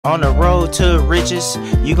On the road to riches,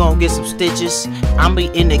 you gon' get some stitches. I'm be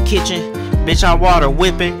in the kitchen, bitch, I'm water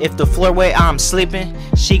whipping. If the floor wet, I'm slipping.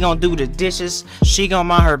 She gon' do the dishes, she gon'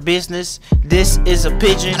 mind her business. This is a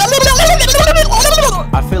pigeon.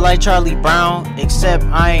 I feel like Charlie Brown, except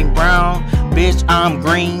I ain't brown. Bitch, I'm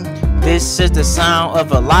green. This is the sound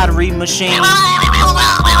of a lottery machine.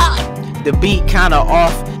 The beat kinda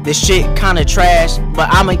off, the shit kinda trash, but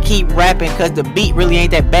I'ma keep rapping cause the beat really ain't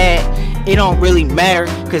that bad. It don't really matter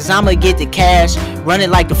cause I'ma get the cash, run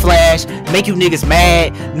it like the Flash, make you niggas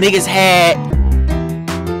mad. Niggas had